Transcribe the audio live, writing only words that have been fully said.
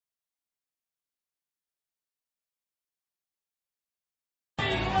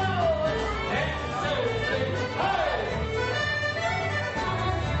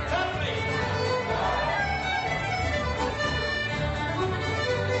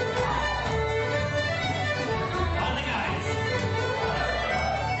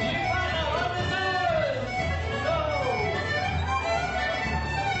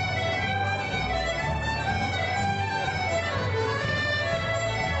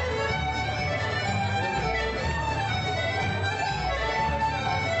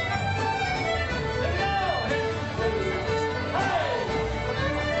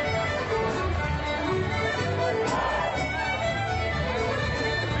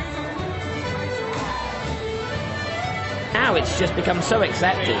Now it's just become so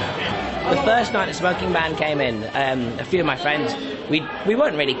accepted. The first night the smoking ban came in, a few of my friends, we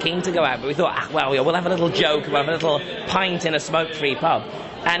weren't really keen to go out, but we thought, we'll have a little joke, we'll have a little pint in a smoke-free pub.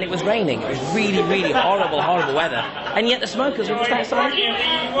 And it was raining. It was really, really horrible, horrible weather. And yet the smokers were just outside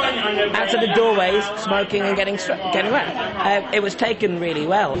the doorways, smoking and getting wet. It was taken really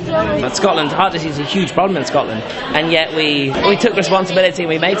well. But Scotland, heart disease is a huge problem in Scotland. And yet we took responsibility and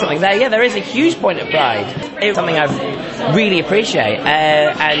we made something there. Yeah, there is a huge point of pride. It's something I really appreciate.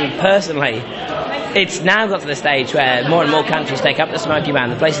 And personally, it's now got to the stage where more and more countries take up the smoking ban.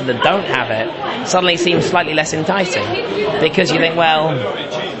 The places that don't have it suddenly seem slightly less enticing. Because you think, well,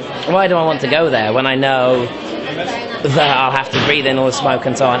 why do I want to go there when I know that I'll have to breathe in all the smoke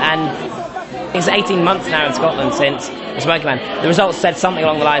and so on? And it's 18 months now in Scotland since the smoking ban. The results said something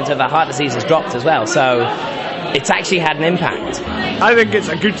along the lines of that heart disease has dropped as well. So it's actually had an impact. I think it's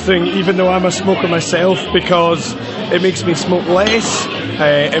a good thing, even though I'm a smoker myself, because it makes me smoke less.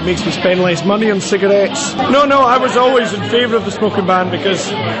 It makes me spend less money on cigarettes. No, I was always in favour of the smoking ban because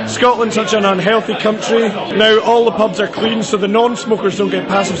Scotland's such an unhealthy country. Now all the pubs are clean, so the non-smokers don't get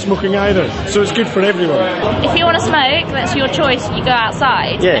passive smoking either. So it's good for everyone. If you want to smoke, that's your choice. You go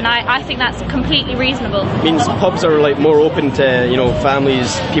outside, and I think that's completely reasonable. It means pubs are like more open to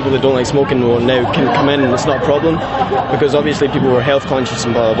families, people that don't like smoking now can come in and it's not a problem, because obviously people were health conscious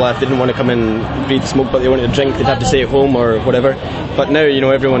and blah blah blah. If they didn't want to come in and breathe smoke but they wanted to drink, they'd have to stay at home or whatever. But now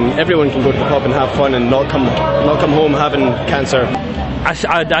everyone can go to the pub and have fun and not come home having cancer.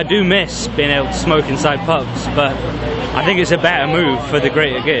 I do miss being able to smoke inside pubs, but I think it's a better move for the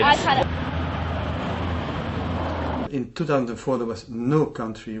greater good. In 2004 there was no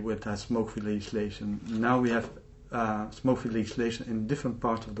country with smoke-free legislation. Now we have smoke-free legislation in different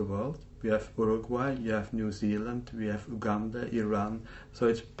parts of the world. We have Uruguay, you have New Zealand, we have Uganda, Iran. So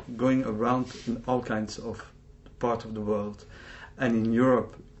it's going around in all kinds of parts of the world. And in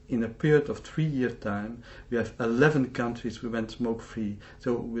Europe, in a period of 3 years' time, we have 11 countries who went smoke-free.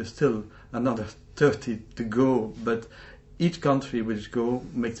 So we're still another 30 to go, but each country which go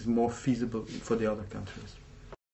makes it more feasible for the other countries.